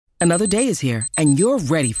Another day is here, and you're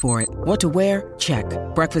ready for it. What to wear? Check.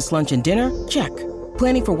 Breakfast, lunch, and dinner? Check.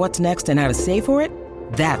 Planning for what's next and how to save for it?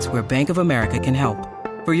 That's where Bank of America can help.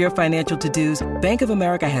 For your financial to-dos, Bank of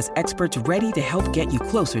America has experts ready to help get you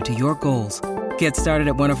closer to your goals. Get started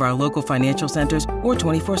at one of our local financial centers or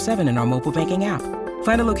 24/7 in our mobile banking app.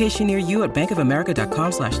 Find a location near you at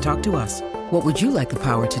bankofamerica.com/talktous. What would you like the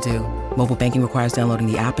power to do? Mobile banking requires downloading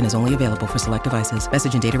the app and is only available for select devices.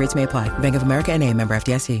 Message and data rates may apply. Bank of America N.A., member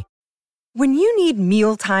FDIC. When you need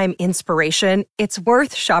mealtime inspiration, it's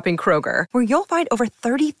worth shopping Kroger, where you'll find over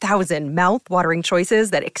 30,000 mouth-watering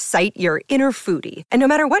choices that excite your inner foodie. And no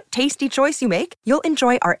matter what tasty choice you make, you'll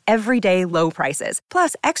enjoy our everyday low prices,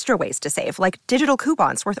 plus extra ways to save, like digital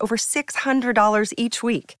coupons worth over $600 each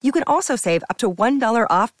week. You can also save up to $1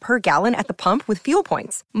 off per gallon at the pump with fuel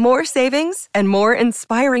points. More savings and more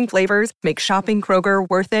inspiring flavors make shopping Kroger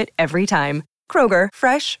worth it every time. Kroger,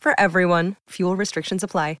 fresh for everyone. Fuel restrictions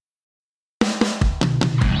apply.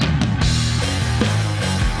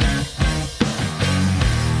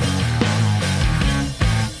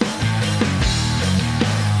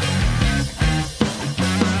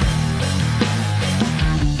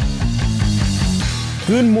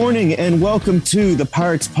 Good morning and welcome to the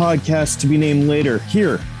Pirates podcast to be named later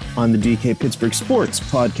here on the DK Pittsburgh Sports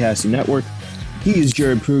Podcasting Network. He is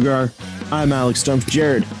Jared Prugar. I'm Alex Stumpf.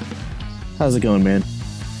 Jared, how's it going, man?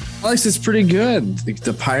 Alex, it's pretty good.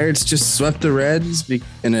 The Pirates just swept the Reds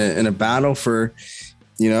in a battle for,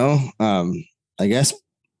 I guess,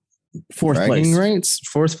 fourth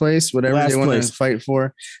place, whatever last they want to fight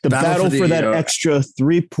for. The battle for that extra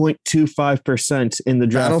 3.25% in the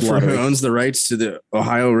draft. Battle for lottery. who owns the rights to the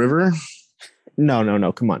Ohio River?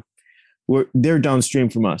 No. Come on, they're downstream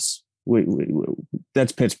from us.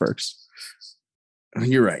 That's Pittsburgh's.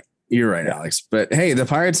 You're right, Alex. But hey, the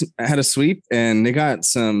Pirates had a sweep and they got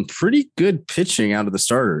some pretty good pitching out of the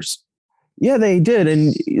starters. Yeah, they did.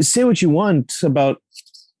 And say what you want about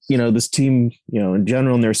this team, in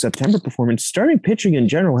general, in their September performance, starting pitching in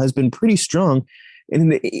general has been pretty strong.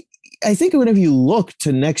 And I think whenever you look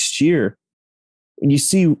to next year and you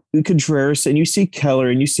see Contreras and you see Keller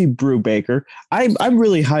and you see Brubaker, I'm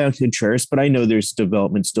really high on Contreras, but I know there's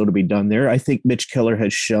development still to be done there. I think Mitch Keller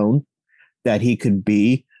has shown that he could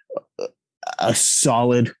be a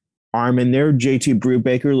solid arm in there. JT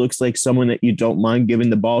Brubaker looks like someone that you don't mind giving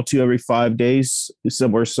the ball to every 5 days,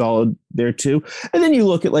 somewhere solid there too. And then you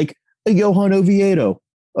look at like a Johan Oviedo,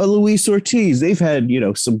 a Luis Ortiz. They've had,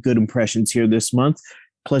 some good impressions here this month.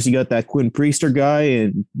 Plus you got that Quinn Priester guy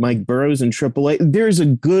and Mike Burrows in AAA. There's a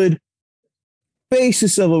good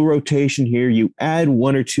basis of a rotation here. You add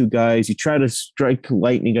one or two guys, you try to strike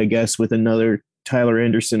lightning, I guess, with another Tyler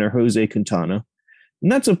Anderson or Jose Quintana. And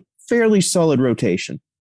that's a fairly solid rotation.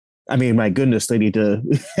 I mean, my goodness, they need to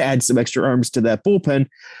add some extra arms to that bullpen,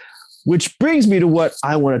 which brings me to what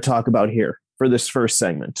I want to talk about here for this first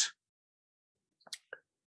segment.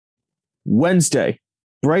 Wednesday,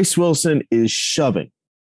 Bryce Wilson is shoving.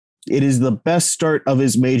 It is the best start of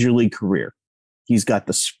his major league career. He's got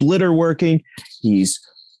the splitter working. He's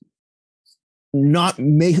not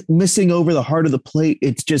missing over the heart of the plate.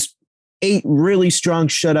 It's just 8 really strong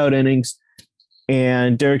shutout innings,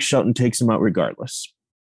 and Derek Shelton takes him out regardless.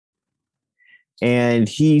 And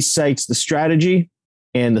he cites the strategy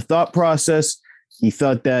and the thought process. He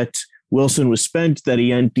thought that Wilson was spent, that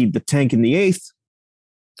he emptied the tank in the 8th.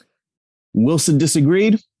 Wilson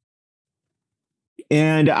disagreed.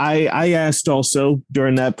 And I asked also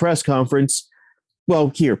during that press conference,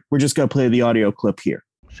 well, here, we're just going to play the audio clip here.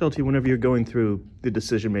 Shelty, whenever you're going through the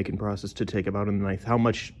decision-making process to take him out in the 9th, how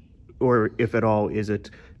much, or if at all, is it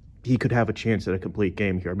he could have a chance at a complete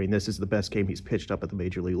game here? I mean, this is the best game he's pitched up at the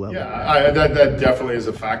major league level. Yeah, that definitely is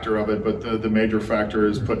a factor of it, but the major factor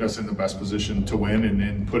is putting us in the best position to win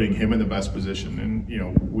and putting him in the best position. And,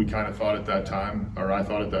 we kind of thought at that time, or I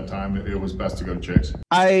thought at that time, it was best to go to Chase.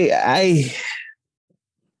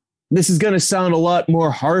 This is going to sound a lot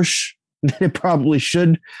more harsh than it probably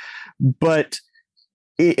should, but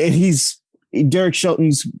Derek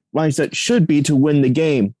Shelton's mindset should be to win the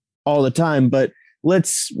game all the time, but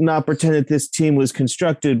let's not pretend that this team was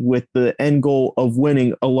constructed with the end goal of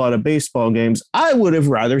winning a lot of baseball games. I would have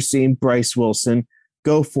rather seen Bryce Wilson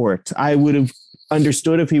go for it. I would have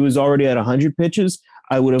understood if he was already at 100 pitches.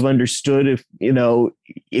 I would have understood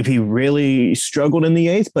if he really struggled in the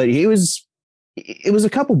 8th, but it was a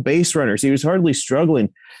couple base runners. He was hardly struggling.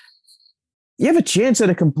 You have a chance at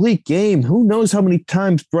a complete game. Who knows how many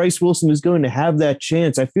times Bryce Wilson is going to have that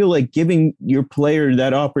chance? I feel like giving your player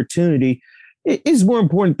that opportunity is more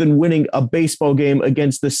important than winning a baseball game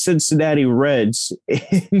against the Cincinnati Reds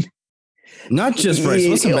Not just Bryce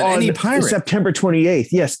Wilson, but any Pirate. September 28th.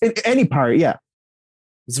 Yes, any Pirate. Yeah.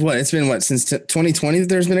 It's been since 2020 that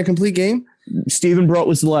there's been a complete game? Stephen Brault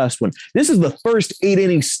was the last one. This is the first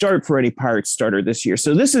 8-inning start for any Pirates starter this year.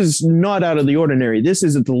 So this is not out of the ordinary. This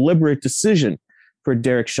is a deliberate decision for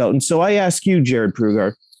Derek Shelton. So I ask you, Jared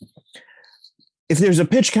Prugar, if there's a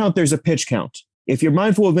pitch count, there's a pitch count. If you're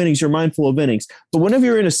mindful of innings, you're mindful of innings. But whenever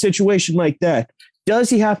you're in a situation like that, does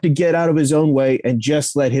he have to get out of his own way and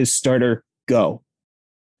just let his starter go?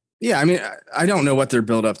 Yeah, I mean, I don't know what they're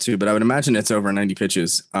built up to, but I would imagine it's over 90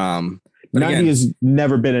 pitches. 90 has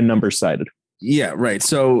never been a number cited. Yeah, right.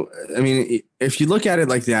 So, I mean, if you look at it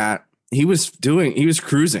like that, he was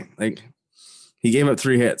cruising. Like, he gave up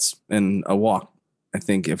 3 hits and a walk, I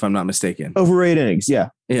think, if I'm not mistaken. Over 8 innings, yeah.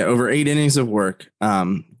 Yeah, over 8 innings of work.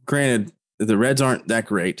 Granted, the Reds aren't that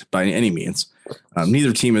great by any means.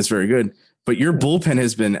 Neither team is very good, but your bullpen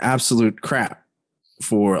has been absolute crap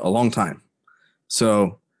for a long time.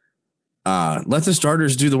 So let the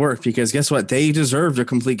starters do the work, because guess what? They deserved a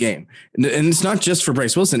complete game. And it's not just for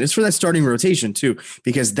Bryce Wilson. It's for that starting rotation too,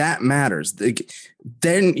 because that matters.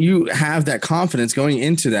 Then you have that confidence going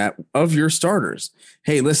into that of your starters.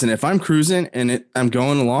 Hey, listen, if I'm cruising and I'm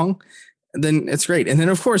going along, then it's great. And then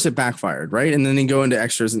of course it backfired, right? And then they go into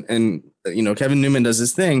extras and Kevin Newman does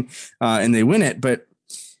his thing and they win it. But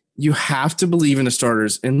you have to believe in the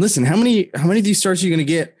starters. And listen, how many of these starts are you going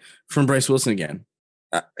to get from Bryce Wilson again?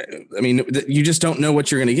 I mean, you just don't know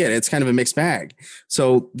what you're going to get. It's kind of a mixed bag.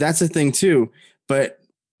 So that's the thing too. But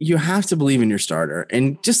you have to believe in your starter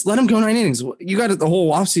and just let him go 9 innings. You got the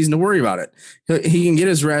whole offseason to worry about it. He can get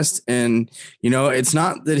his rest. And, it's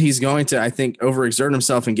not that he's going to, I think, overexert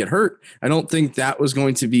himself and get hurt. I don't think that was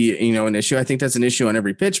going to be, an issue. I think that's an issue on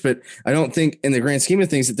every pitch, but I don't think in the grand scheme of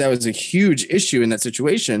things that was a huge issue in that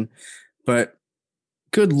situation. But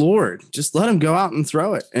good Lord, just let him go out and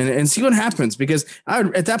throw it and see what happens. Because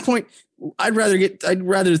at that point, I'd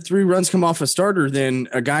rather 3 runs come off a starter than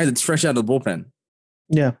a guy that's fresh out of the bullpen.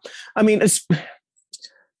 Yeah. I mean, is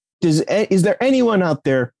there anyone out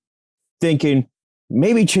there thinking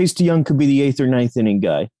maybe Chase DeYoung could be the 8th or 9th inning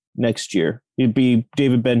guy next year? He'd be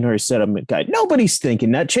David Bednar's settlement guy. Nobody's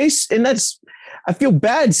thinking that. Chase, and I feel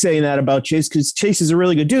bad saying that about Chase, because Chase is a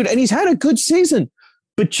really good dude and he's had a good season,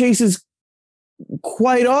 but Chase is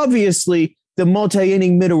quite obviously the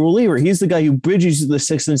multi-inning middle reliever. He's the guy who bridges the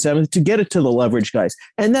 6th and 7th to get it to the leverage guys.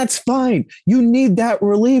 And that's fine. You need that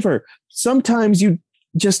reliever. Sometimes you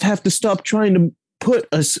just have to stop trying to put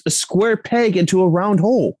a square peg into a round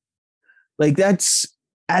hole. Like that's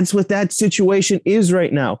what that situation is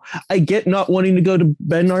right now. I get not wanting to go to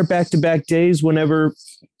Bednar back-to-back days whenever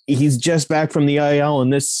he's just back from the IL,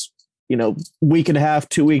 and this, week and a half,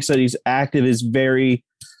 2 weeks that he's active is very.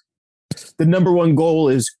 The number one goal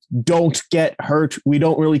is don't get hurt. We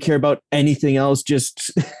don't really care about anything else.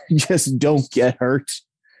 Just don't get hurt.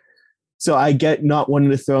 So I get not wanting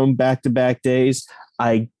to throw him back-to-back days.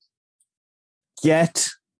 I get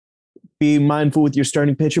being mindful with your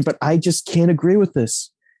starting pitcher, but I just can't agree with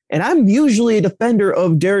this. And I'm usually a defender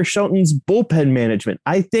of Derek Shelton's bullpen management.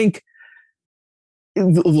 I think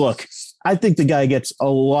the guy gets a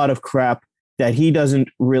lot of crap that he doesn't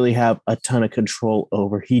really have a ton of control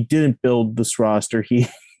over. He didn't build this roster.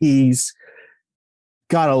 He's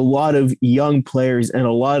got a lot of young players and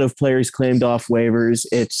a lot of players claimed off waivers.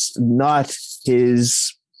 It's not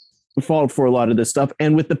his fault for a lot of this stuff.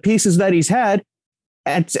 And with the pieces that he's had,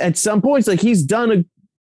 at some points, like he's done a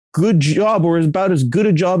good job, or about as good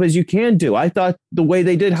a job as you can do. I thought the way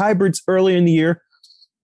they did hybrids early in the year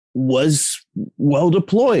was well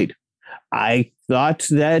deployed. I thought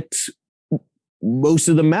that most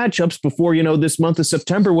of the matchups before, this month of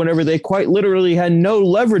September, whenever they quite literally had no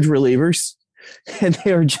leverage relievers, and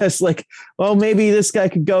they were just like, well, maybe this guy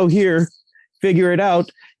could go here, figure it out.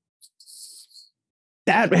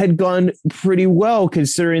 That had gone pretty well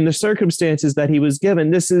considering the circumstances that he was given.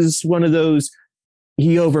 This is one of those,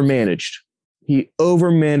 he overmanaged. He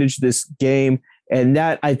overmanaged this game. And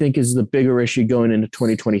that, I think, is the bigger issue going into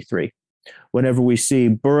 2023. Whenever we see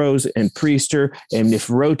Burrows and Priester, and if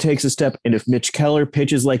Rowe takes a step, and if Mitch Keller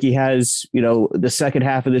pitches like he has, the second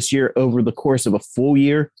half of this year over the course of a full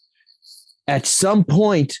year, at some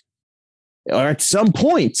point, or at some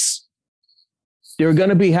points, there are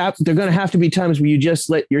going to have to be times where you just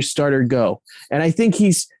let your starter go. And I think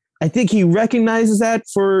he recognizes that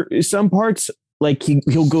for some parts. Like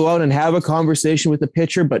he'll go out and have a conversation with the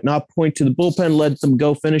pitcher, but not point to the bullpen, let them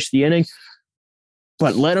go finish the inning,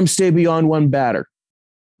 but let them stay beyond one batter.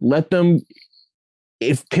 Let them,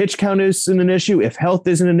 if pitch count isn't an issue, if health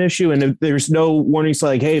isn't an issue, and if there's no warnings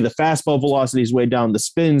like, hey, the fastball velocity is way down, the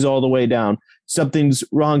spin's all the way down, something's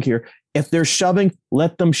wrong here, If they're shoving,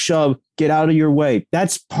 let them shove. Get out of your way.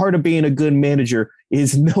 That's part of being a good manager,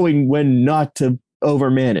 is knowing when not to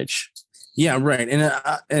overmanage. Yeah, right.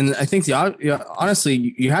 And I think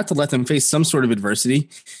honestly, you have to let them face some sort of adversity.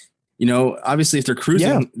 Obviously, if they're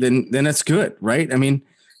cruising, then that's good, right? I mean,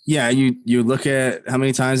 yeah, you look at how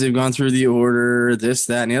many times they've gone through the order, this,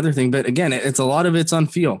 that, and the other thing. But again, it's a lot of it's on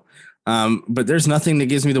feel. But there's nothing that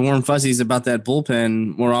gives me the warm fuzzies about that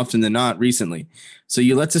bullpen more often than not recently. So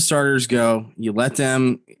you let the starters go, you let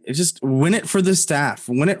them just win it for the staff,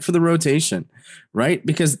 win it for the rotation, right?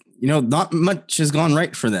 Because, not much has gone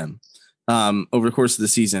right for them over the course of the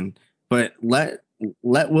season, but let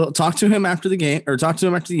Will talk to him after the game, or talk to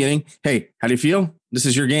him after the inning. Hey, how do you feel? This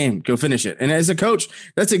is your game. Go finish it. And as a coach,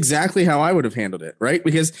 that's exactly how I would have handled it. Right.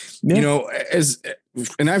 Because,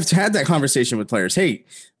 and I've had that conversation with players. Hey,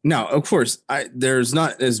 now, of course, there's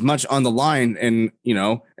not as much on the line in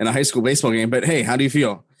a high school baseball game, but hey, how do you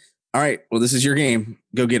feel? All right, well, this is your game.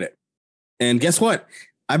 Go get it. And guess what?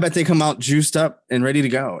 I bet they come out juiced up and ready to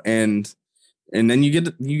go. And then you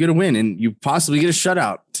get a win, and you possibly get a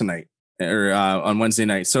shutout tonight or on Wednesday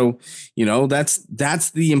night. So, that's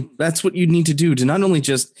what you need to do to not only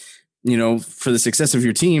just, for the success of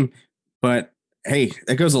your team, but hey,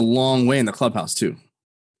 that goes a long way in the clubhouse too.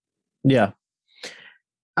 Yeah.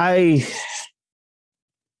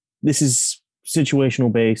 This is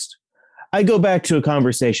situational based. I go back to a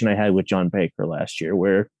conversation I had with John Baker last year,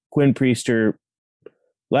 where Quinn Priester,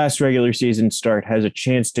 last regular season start, has a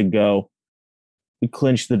chance to go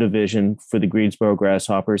clinch the division for the Greensboro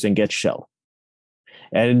Grasshoppers and get shelled.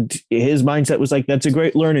 And his mindset was like, that's a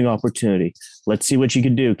great learning opportunity. Let's see what you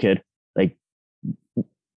can do, kid. Like,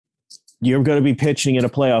 you're going to be pitching in a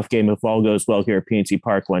playoff game if all goes well here at PNC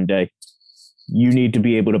Park one day. You need to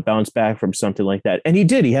be able to bounce back from something like that. And he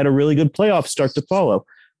did. He had a really good playoff start to follow.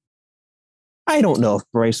 I don't know if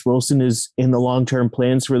Bryce Wilson is in the long-term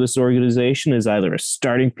plans for this organization as either a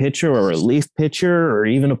starting pitcher or a relief pitcher or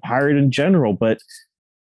even a Pirate in general, but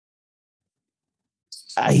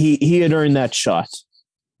he had earned that shot.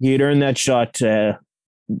 He had earned that shot to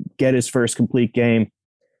get his first complete game.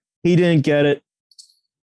 He didn't get it.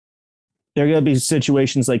 There are going to be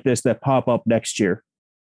situations like this that pop up next year.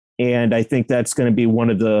 And I think that's going to be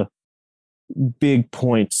one of the big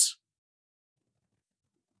points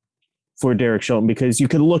for Derek Shelton, because you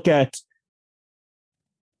could look at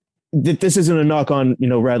that. This isn't a knock on,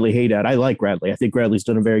 Radley Haydad. I like Radley. I think Radley's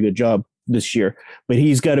done a very good job this year, but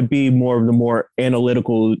he's got to be more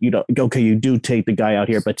analytical, okay, you do take the guy out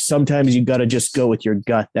here, but sometimes you got to just go with your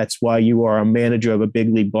gut. That's why you are a manager of a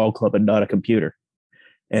big league ball club and not a computer.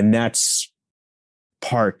 And that's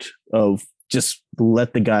part of just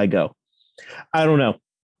let the guy go. I don't know.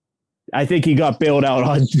 I think he got bailed out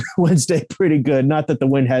on Wednesday pretty good. Not that the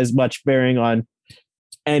win has much bearing on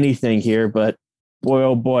anything here, but boy,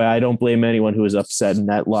 oh boy, I don't blame anyone who was upset in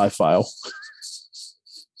that live file.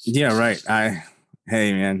 Yeah, right.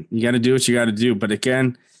 Hey, man, you got to do what you got to do. But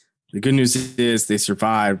again, the good news is they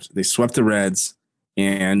survived. They swept the Reds,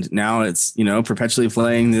 and now it's, perpetually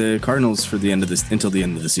playing the Cardinals for the end of this until the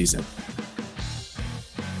end of the season.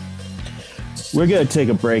 We're going to take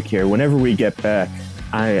a break here. Whenever we get back,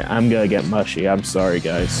 I'm going to get mushy. I'm sorry,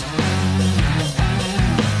 guys.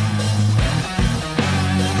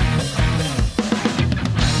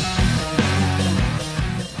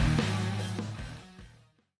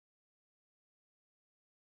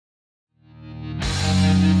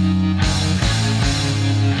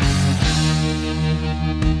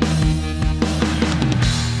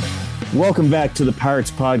 Welcome back to the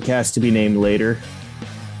Pirates podcast, to be named later.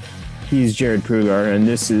 He's Jared Prugar, and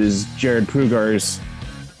this is Jared Prugar's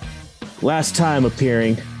last time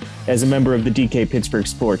appearing as a member of the DK Pittsburgh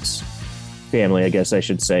Sports family, I guess I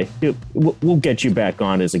should say. We'll get you back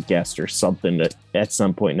on as a guest or something at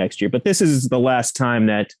some point next year. But this is the last time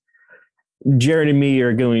that Jared and me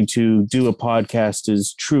are going to do a podcast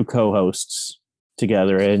as true co-hosts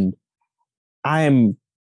together. And I'm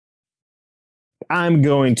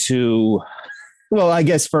going to, well, I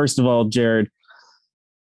guess first of all, Jared,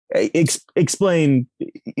 explain,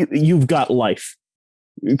 you've got life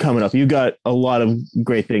coming up. You've got a lot of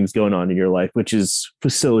great things going on in your life, which is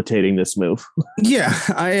facilitating this move. Yeah,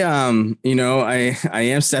 I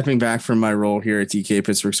am stepping back from my role here at DK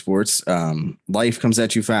Pittsburgh Sports. Life comes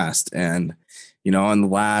at you fast. And, in the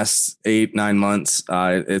last 8-9 months,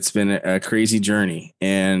 it's been a crazy journey.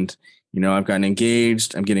 And, I've gotten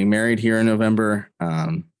engaged. I'm getting married here in November.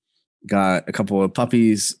 Got a couple of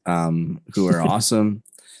puppies who are awesome.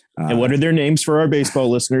 And what are their names for our baseball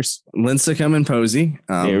listeners? Lincecum and Posey.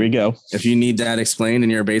 There we go. If you need that explained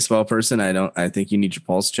and you're a baseball person, I think you need your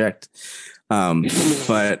pulse checked.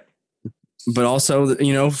 But but also,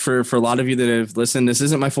 for a lot of you that have listened, this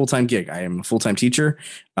isn't my full-time gig. I am a full-time teacher.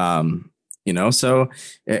 So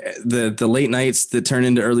the late nights that turn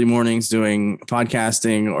into early mornings doing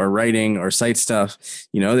podcasting or writing or site stuff,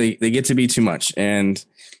 they get to be too much. And,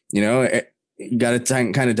 you got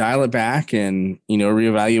to kind of dial it back and,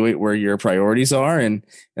 reevaluate where your priorities are. And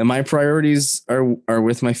my priorities are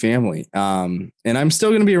with my family. And I'm still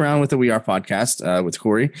going to be around with the We Are podcast with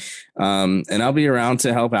Corey. And I'll be around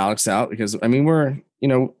to help Alex out because,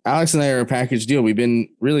 Alex and I are a package deal. We've been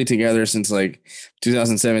really together since like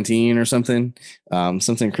 2017 or something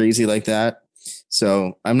crazy like that.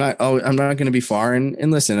 So I'm not going to be far.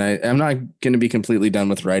 And listen, I'm not going to be completely done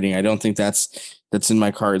with writing. I don't think that's in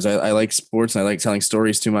my cards. I like sports and I like telling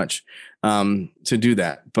stories too much to do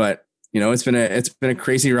that. But it's been a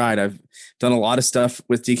crazy ride. I've done a lot of stuff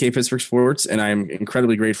with DK Pittsburgh Sports, and I'm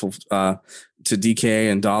incredibly grateful to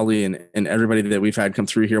DK and Dolly and everybody that we've had come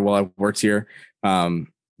through here while I've worked here.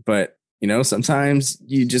 But sometimes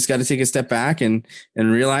you just got to take a step back and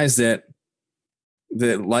realize that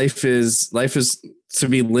life is to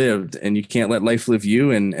be lived, and you can't let life live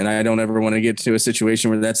you. And I don't ever want to get to a situation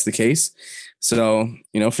where that's the case. So,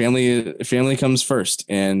 family comes first,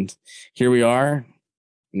 and here we are.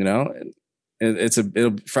 Friday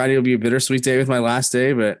will be a bittersweet day with my last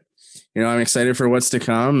day, but I'm excited for what's to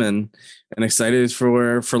come and excited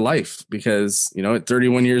for life because, at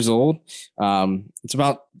 31 years old, it's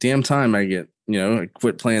about damn time I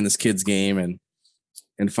quit playing this kid's game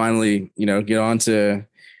and finally, get on to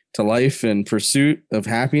life and pursuit of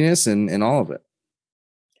happiness and all of it.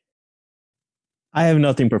 I have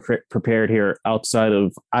nothing prepared here outside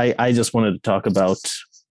of I just wanted to talk about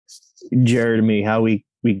Jared and me, how we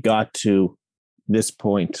got to this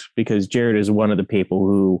point, because Jared is one of the people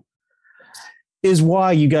who is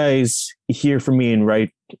why you guys hear from me and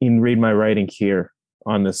read my writing here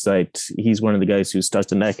on the site. He's one of the guys who stuck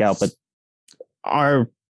the neck out. But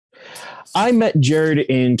I met Jared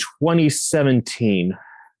in 2017.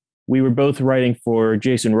 We were both writing for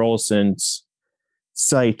Jason Rolson's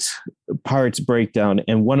site, Pirates Breakdown,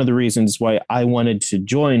 and one of the reasons why I wanted to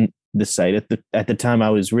join the site at the time I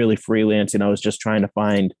was really freelance and I was just trying to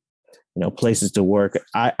find places to work.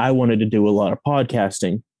 I wanted to do a lot of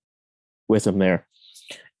podcasting with him there,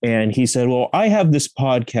 and he said, well, I have this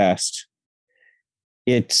podcast.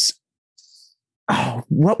 It's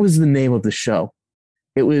what was the name of the show?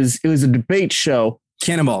 It was a debate show.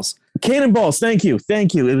 Cannonballs. Thank you.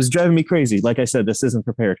 It was driving me crazy. Like I said, this isn't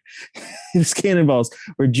prepared. It was Cannonballs,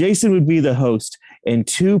 where Jason would be the host and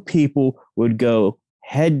two people would go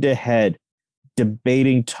head to head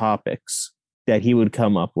debating topics that he would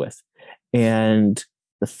come up with. And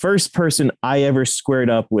the first person I ever squared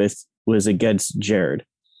up with was against Jared.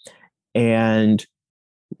 And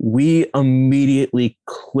we immediately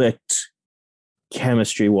clicked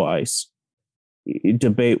chemistry wise,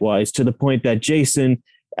 debate wise, to the point that Jason,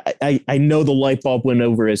 I know the light bulb went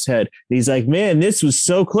over his head. He's like, man, this was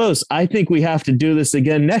so close. I think we have to do this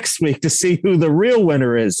again next week to see who the real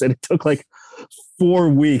winner is. And it took like 4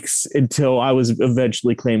 weeks until I was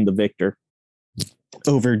eventually claimed the victor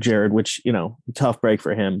over Jared, which, tough break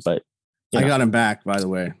for him. But I got him back, by the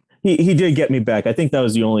way. He did get me back. I think that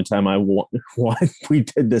was the only time I won. We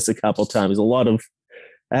did this a couple times. I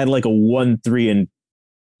had like a 1-3-18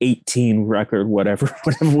 record, whatever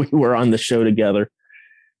we were on the show together.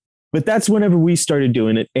 But that's whenever we started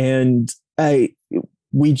doing it. And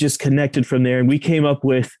we just connected from there, and we came up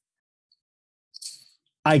with,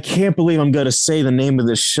 I can't believe I'm going to say the name of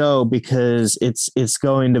the show because it's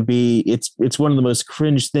going to be, it's one of the most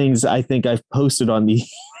cringe things I think I've posted on the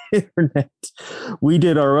internet. We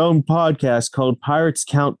did our own podcast called Pirates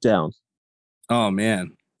Countdown. Oh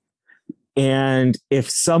man. And if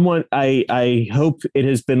someone, I hope it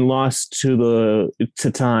has been lost to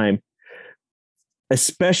time,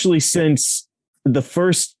 especially since the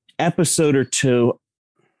first episode or two,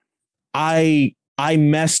 I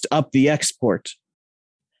messed up the export.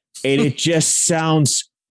 And it just sounds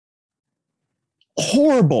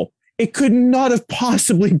horrible. It could not have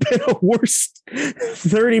possibly been a worse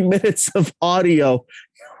 30 minutes of audio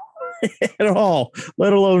at all,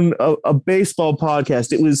 let alone a baseball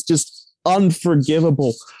podcast. It was just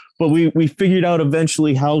unforgivable. But we figured out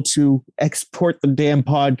eventually how to export the damn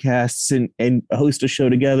podcasts and host a show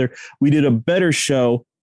together. We did a better show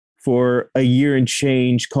for a year and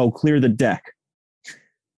change called Clear the Deck,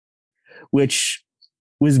 which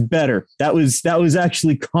was better. That was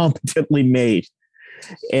actually competently made.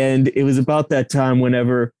 And it was about that time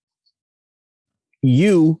whenever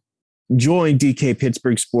you joined DK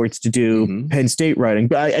Pittsburgh Sports to do Penn State writing.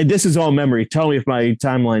 But this is all memory. Tell me if my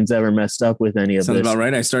timeline's ever messed up with any of Sounds this. about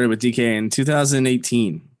right. I started with DK in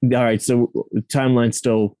 2018. All right, so timeline's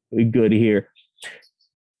still good here.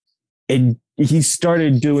 And he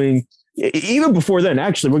started doing, even before then,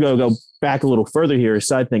 actually, we're going to go back a little further here, a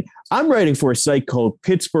side thing. I'm writing for a site called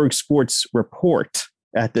Pittsburgh Sports Report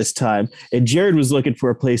at this time, and Jared was looking for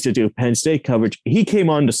a place to do Penn State coverage. He came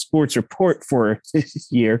on to Sports Report for a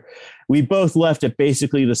year. We both left at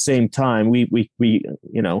basically the same time. We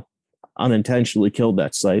unintentionally killed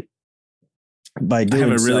that site by doing. I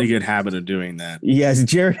have a really good habit of doing that. Yes,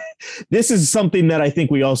 Jared. This is something that I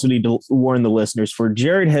think we also need to warn the listeners for.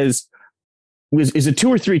 Jared is it 2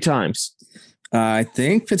 or 3 times? I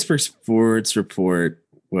think Pittsburgh Sports Report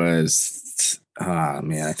was.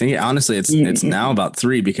 I think honestly it's now about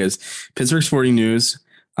 3 because Pittsburgh Sporting News,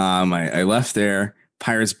 I left there.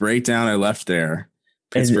 Pirates Breakdown, I left there.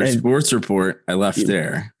 Pittsburgh Sports Report, I left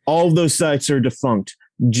there. All of those sites are defunct.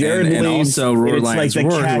 Jared and also Roar Lions like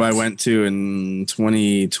Roar, who I went to in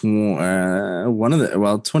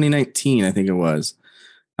 2019, I think it was,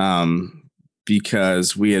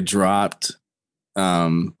 because we had dropped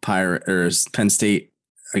Penn State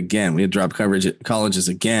again. We had dropped coverage at colleges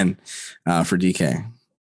again for DK.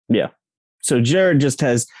 Yeah. So Jared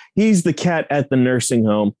he's the cat at the nursing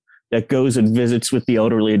home that goes and visits with the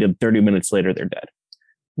elderly, and 30 minutes later, they're dead.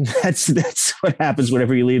 That's what happens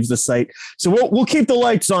whenever he leaves the site. So we'll keep the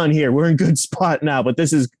lights on here. We're in good spot now, but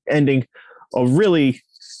this is ending a really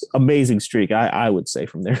amazing streak, I would say,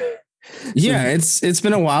 from there. Yeah, it's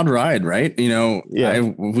been a wild ride, right?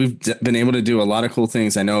 We've been able to do a lot of cool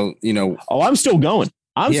things. I know, Oh, I'm still going.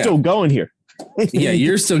 I'm still going here. Yeah,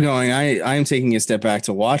 you're still going. I am taking a step back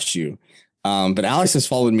to watch you. But Alex has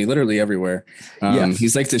followed me literally everywhere.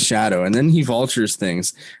 He's like the shadow, and then he vultures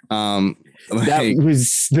things. That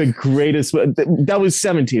was the greatest. That was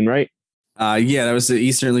 17, right? That was the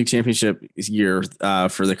Eastern League Championship year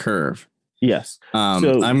for the Curve. Yes.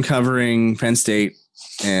 So I'm covering Penn State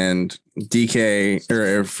and DK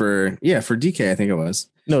for DK. I think it was.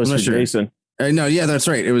 No, it's for Jason. No, yeah, that's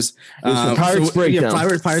right. It was for Pirates Breakdown.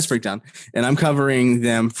 Pirates Breakdown, and I'm covering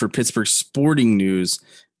them for Pittsburgh Sporting News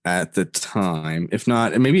at the time. If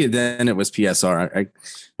not, maybe then it was PSR.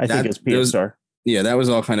 I think it's PSR. That was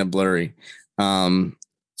all kind of blurry. But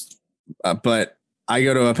I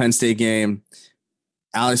go to a Penn State game.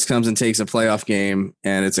 Alex comes and takes a playoff game,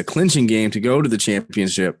 and it's a clinching game to go to the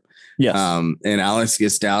championship. Yes. And Alex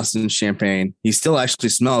gets doused in champagne. He still actually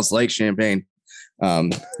smells like champagne.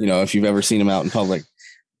 If you've ever seen him out in public.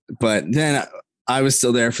 But then I was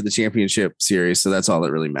still there for the championship series, so that's all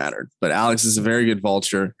that really mattered. But Alex is a very good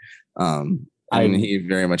vulture, and he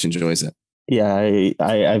very much enjoys it. Yeah,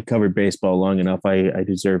 I've covered baseball long enough. I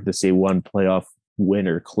deserve to see one playoff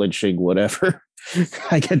winner clinching whatever.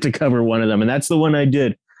 I get to cover one of them, and that's the one I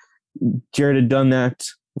did. Jared had done that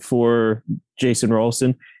for Jason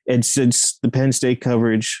Rolson, and since the Penn State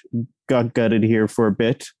coverage got gutted here for a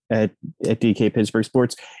bit at DK Pittsburgh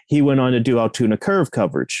Sports, he went on to do Altoona Curve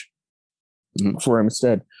coverage for him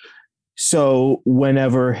instead. So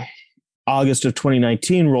whenever August of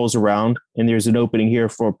 2019 rolls around and there's an opening here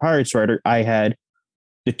for a Pirates writer, I had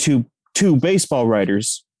the two baseball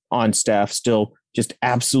writers on staff still just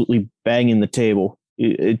absolutely banging the table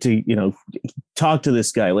to talk to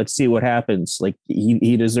this guy. Let's see what happens. Like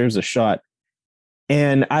he deserves a shot.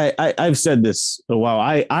 And I've said this a while.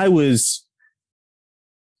 I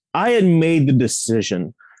had made the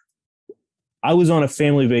decision. I was on a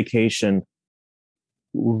family vacation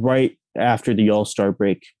right after the All-Star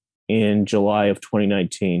break in July of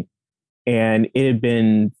 2019. And it had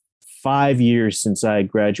been 5 years since I had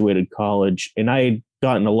graduated college, and I had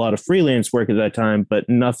gotten a lot of freelance work at that time, but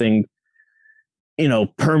nothing,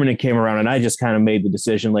 permanent came around. And I just kind of made the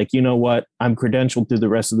decision, like, you know what? I'm credentialed through the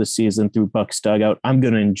rest of the season through Buck's Dugout. I'm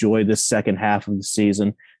going to enjoy this second half of the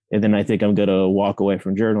season. And then I think I'm going to walk away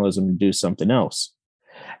from journalism and do something else.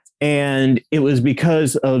 And it was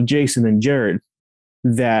because of Jason and Jared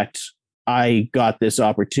that I got this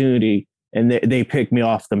opportunity, and they picked me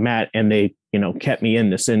off the mat, and they, kept me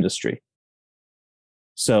in this industry.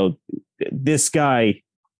 So this guy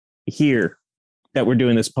here that we're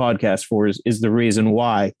doing this podcast for is the reason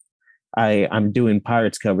why I'm doing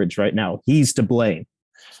Pirates coverage right now. He's to blame.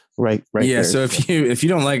 Right. Yeah. There. So if you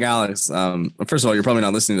don't like Alex, first of all, you're probably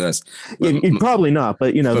not listening to this. You're probably not,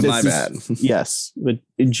 but but my bad. Yes. But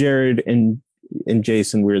Jared and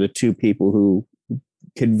Jason were the two people who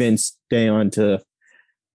convinced Dayon to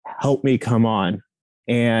help me come on.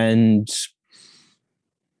 And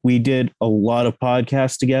we did a lot of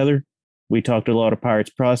podcasts together. We talked a lot of Pirates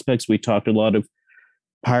prospects. We talked a lot of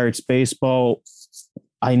Pirates baseball,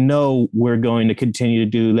 I know we're going to continue to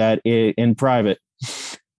do that in private,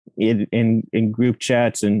 in group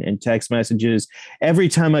chats and text messages. Every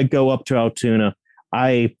time I go up to Altoona,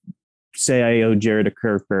 I say I owe Jared a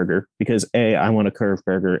curve burger because I want a curve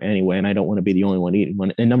burger anyway, and I don't want to be the only one eating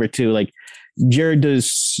one. And number two, like Jared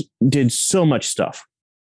did so much stuff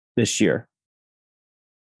this year.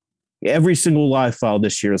 Every single live file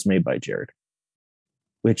this year is made by Jared,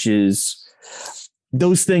 which is,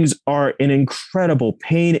 those things are an incredible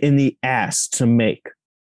pain in the ass to make.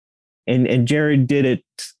 And Jared did it,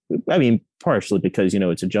 I mean, partially because,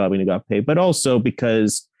 it's a job and he got paid, but also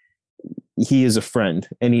because he is a friend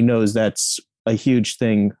and he knows that's a huge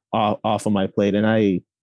thing off of my plate. And I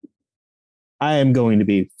am going to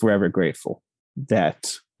be forever grateful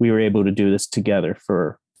that we were able to do this together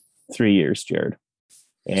for 3 years, Jared.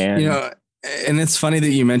 And and it's funny that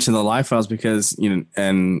you mentioned the live files because,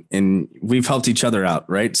 and we've helped each other out.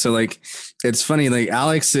 Right. So like, it's funny, like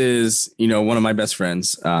Alex is, one of my best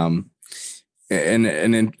friends. And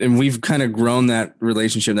we've kind of grown that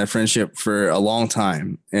relationship, that friendship for a long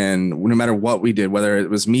time. And no matter what we did, whether it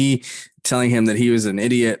was me telling him that he was an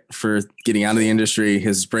idiot for getting out of the industry,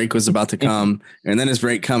 his break was about to come, and then his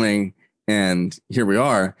break coming, and here we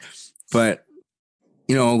are. But,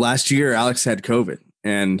 last year Alex had COVID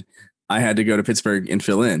and I had to go to Pittsburgh and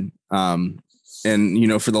fill in. And,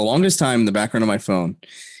 for the longest time in the background of my phone,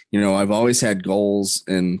 I've always had goals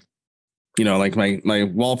and, like my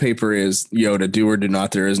wallpaper is Yoda, do or do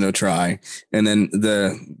not, there is no try. And then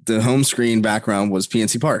the home screen background was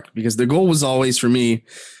PNC Park, because the goal was always for me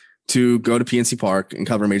to go to PNC Park and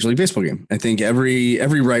cover a Major League Baseball game. I think every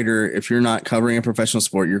writer, if you're not covering a professional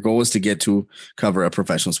sport, your goal is to get to cover a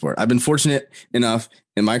professional sport. I've been fortunate enough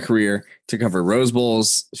in my career to cover Rose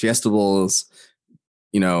Bowls, Fiesta Bowls,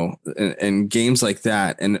 and games like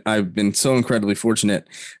that. And I've been so incredibly fortunate,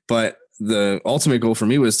 but the ultimate goal for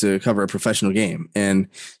me was to cover a professional game. And,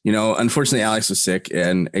 unfortunately Alex was sick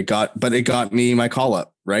and it got me my call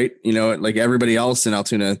up, right? Like everybody else in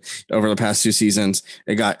Altoona over the past 2 seasons,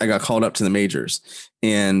 I got called up to the majors,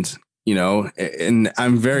 and, and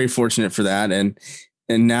I'm very fortunate for that. And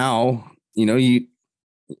now,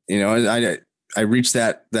 I reached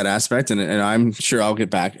that aspect, and I'm sure I'll get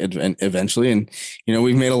back eventually. And,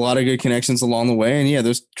 we've made a lot of good connections along the way. And yeah,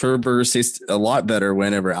 those curve burgers taste a lot better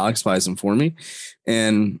whenever Alex buys them for me.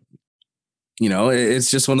 And, it's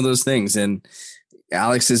just one of those things. And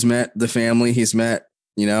Alex has met the family. He's met,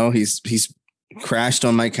 he's crashed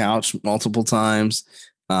on my couch multiple times.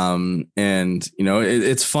 And,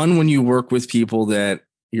 it's fun when you work with people that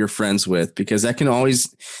you're friends with, because that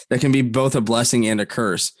can be both a blessing and a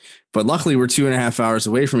curse. But luckily we're 2.5 hours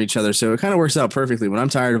away from each other. So it kind of works out perfectly. When I'm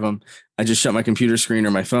tired of them, I just shut my computer screen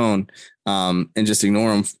or my phone and just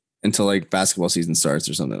ignore them until like basketball season starts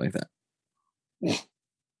or something like that.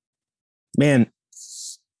 Man,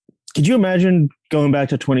 could you imagine going back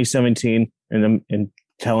to 2017 and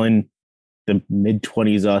telling the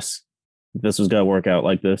mid-20s us this was going to work out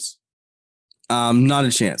like this? Not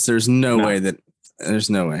a chance. There's no way.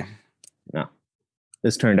 No.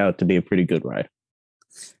 This turned out to be a pretty good ride.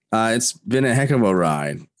 It's been a heck of a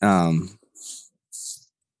ride. Now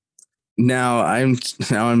I'm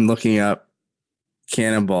looking up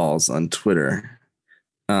Cannonballs on Twitter.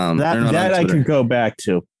 That I can go back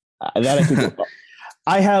to.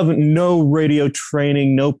 I have no radio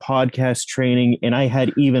training, no podcast training, and I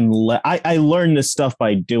had even I learned this stuff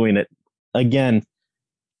by doing it. Again,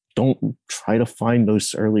 don't try to find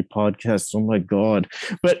those early podcasts. Oh my God.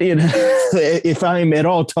 But if I'm at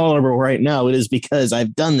all tolerable right now, it is because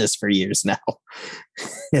I've done this for years now.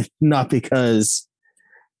 If not because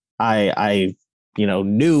I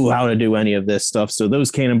knew how to do any of this stuff. So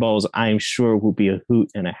those Cannonballs, I'm sure, will be a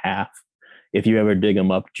hoot and a half if you ever dig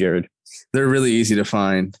them up, Jared. They're really easy to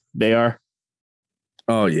find. They are?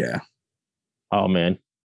 Oh, yeah. Oh, man.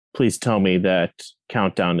 Please tell me that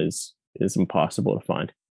Countdown is impossible to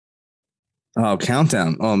find. Oh,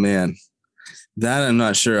 Countdown. Oh, man. That I'm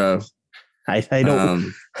not sure of. I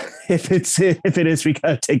don't. If it is, we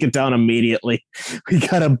gotta take it down immediately. We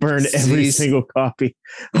gotta burn every single copy.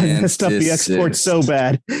 I messed up the export so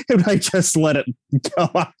bad, and I just let it go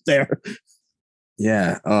out there.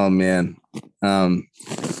 Yeah. Oh man. God.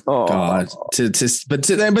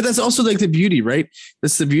 But that's also like the beauty, right?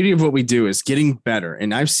 That's the beauty of what we do, is getting better.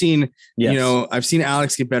 And I've seen, I've seen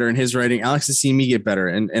Alex get better in his writing. Alex has seen me get better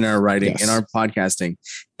in our writing, in our podcasting,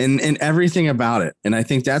 and everything about it. And I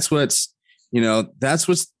think that's what's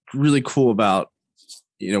really cool about,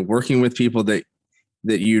 working with people that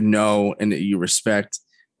and that you respect.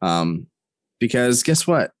 Because guess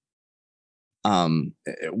what?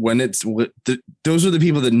 when those are the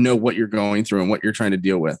people that know what you're going through and what you're trying to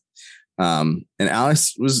deal with. And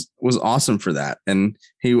Alex was awesome for that, and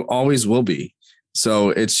he always will be. So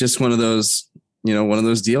it's just one of those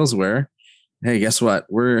deals where, hey, guess what?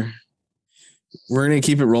 We're going to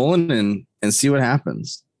keep it rolling and see what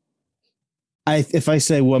happens. If I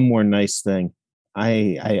say one more nice thing,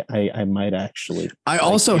 I might actually. I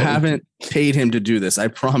also haven't paid him to do this. I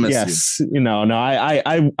promise. Yes,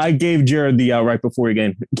 I gave Jared the right before you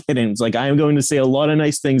get in. It's like, I am going to say a lot of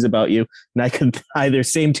nice things about you, and I could either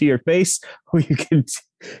say them to your face or you can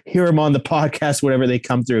hear them on the podcast, whatever they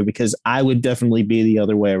come through, because I would definitely be the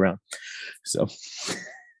other way around. So,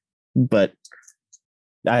 but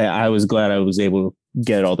I was glad I was able to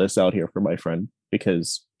get all this out here for my friend,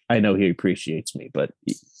 because I know he appreciates me, but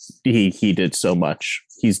he did so much.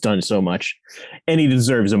 He's done so much, and he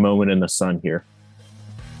deserves a moment in the sun here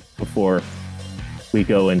before we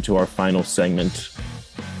go into our final segment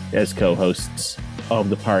as co-hosts of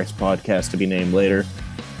the Pirates podcast, to be named later.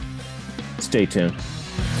 Stay tuned.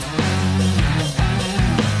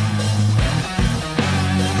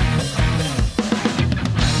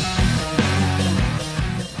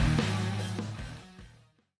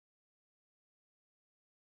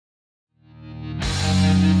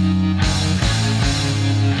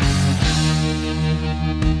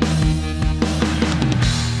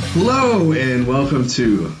 Hello and welcome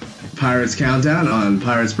to Pirates Countdown on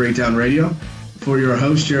Pirates Breakdown Radio. For your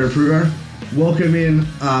host, Jared Prugar, welcome in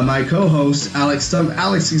my co-host, Alex Stump.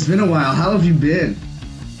 Alex, it's been a while. How have you been?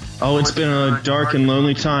 Oh, it's been a dark and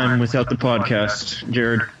lonely time without the podcast,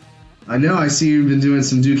 Jared. I know. I see you've been doing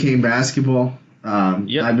some Duquesne basketball.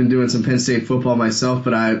 Yep. I've been doing some Penn State football myself,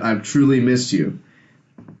 but I've truly missed you.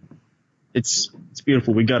 It's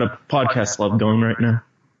beautiful. We got a podcast love going right now.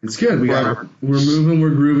 It's good. We're moving, we're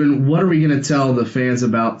grooving. What are we going to tell the fans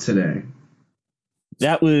about today?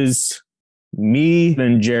 That was me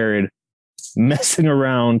and Jared messing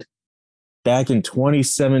around back in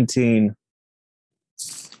 2017.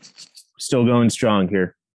 Still going strong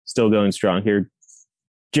here.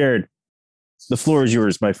 Jared, the floor is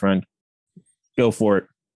yours, my friend. Go for it.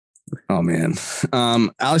 Oh, man.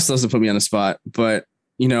 Alex loves to put me on the spot, but,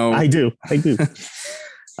 I do.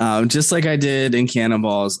 Just like I did in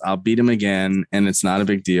Cannonballs, I'll beat him again, and it's not a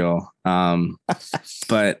big deal.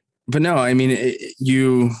 But no, I mean,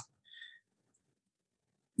 you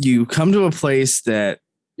come to a place that,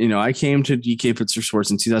 I came to DK Pittsburgh Sports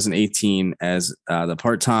in 2018 as the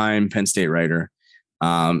part-time Penn State writer,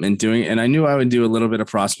 and I knew I would do a little bit of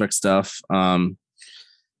prospect stuff.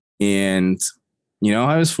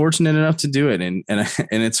 I was fortunate enough to do it. And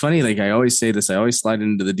it's funny, like I always say this, I always slide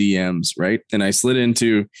into the DMs, right? And I slid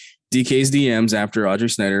into DK's DMs after Audrey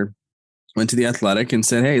Snyder went to the Athletic and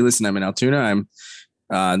said, hey, listen, I'm in Altoona.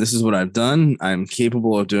 This is what I've done. I'm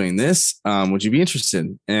capable of doing this. Would you be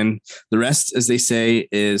interested? And the rest, as they say,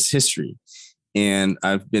 is history. And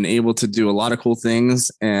I've been able to do a lot of cool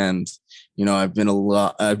things. And, I've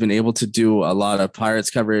been able to do a lot of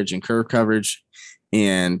Pirates coverage and Curve coverage,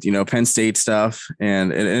 and, Penn State stuff.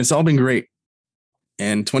 And it's all been great.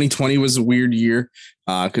 And 2020 was a weird year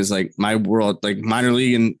because like my world, like minor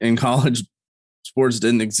league and college sports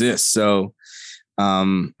didn't exist. So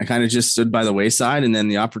I kind of just stood by the wayside. And then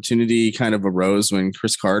the opportunity kind of arose when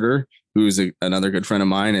Chris Carter, who's another good friend of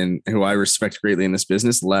mine and who I respect greatly in this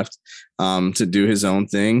business, left to do his own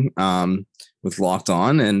thing with Locked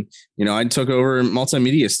On. And, I took over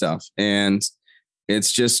multimedia stuff, and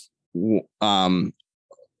it's just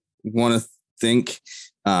want to think,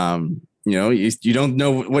 you don't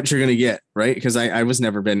know what you're going to get, right? Because I was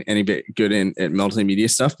never been any bit good at multimedia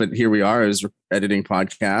stuff, but here we are. I was editing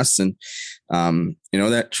podcasts, and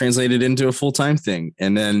that translated into a full-time thing.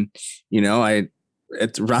 And then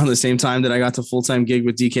at around the same time that I got the full-time gig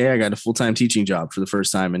with DK, I got a full-time teaching job for the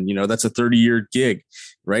first time. And, that's a 30-year gig,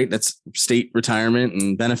 right? That's state retirement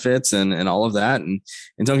and benefits and all of that. And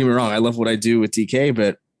don't get me wrong, I love what I do with DK,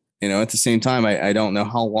 but at the same time, I don't know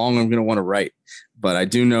how long I'm going to want to write, but I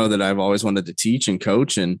do know that I've always wanted to teach and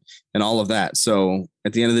coach and all of that. So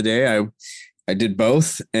at the end of the day, I did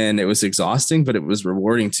both, and it was exhausting, but it was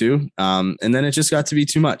rewarding too. And then it just got to be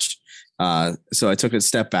too much. So I took a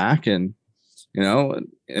step back and,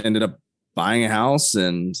 ended up buying a house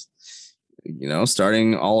and,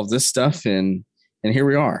 starting all of this stuff. And here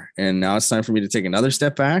we are. And now it's time for me to take another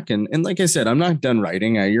step back. And like I said, I'm not done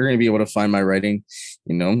writing. You're going to be able to find my writing,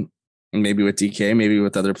 maybe with DK, maybe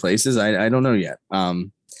with other places. I don't know yet.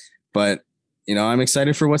 But, I'm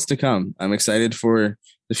excited for what's to come. I'm excited for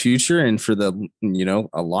the future and for the,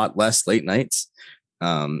 a lot less late nights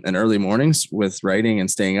and early mornings with writing and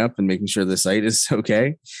staying up and making sure the site is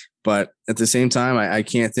okay. But at the same time, I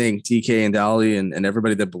can't thank TK and Dolly and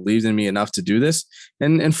everybody that believed in me enough to do this.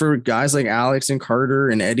 And for guys like Alex and Carter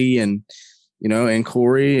and Eddie and, and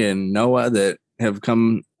Corey and Noah that have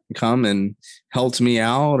come and helped me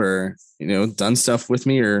out or, done stuff with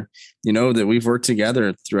me or, that we've worked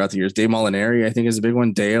together throughout the years. Dave Molinari, I think, is a big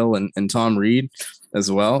one. Dale and Tom Reed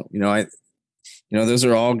as well. Those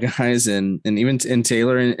are all guys and even in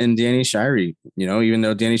Taylor and Danny Shirey, even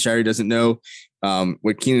though Danny Shirey doesn't know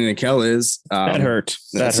what Keenan and Kel is. That hurt.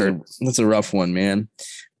 That's a rough one, man.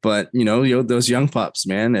 But those young pups,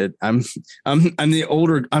 man. I'm the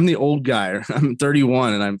old guy. I'm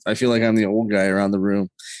 31, and I feel like I'm the old guy around the room.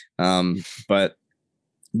 But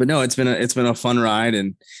no, it's been a fun ride,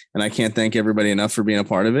 and I can't thank everybody enough for being a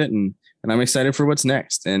part of it, and I'm excited for what's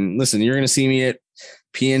next. And listen, you're going to see me at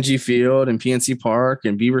PNG Field and PNC Park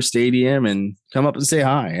and Beaver Stadium, and come up and say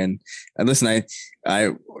hi. And listen,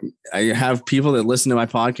 I have people that listen to my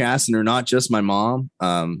podcast, and they're not just my mom.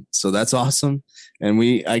 So that's awesome.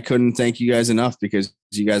 And I couldn't thank you guys enough because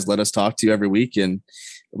you guys let us talk to you every week and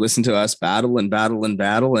listen to us battle and battle and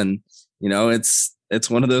battle. And, it's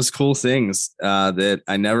one of those cool things that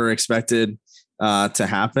I never expected to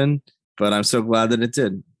happen, but I'm so glad that it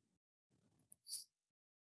did.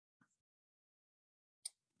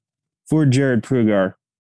 For Jared Prugar,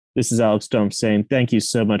 this is Alex Stumpf saying thank you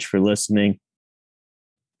so much for listening.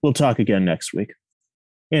 We'll talk again next week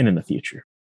and in the future.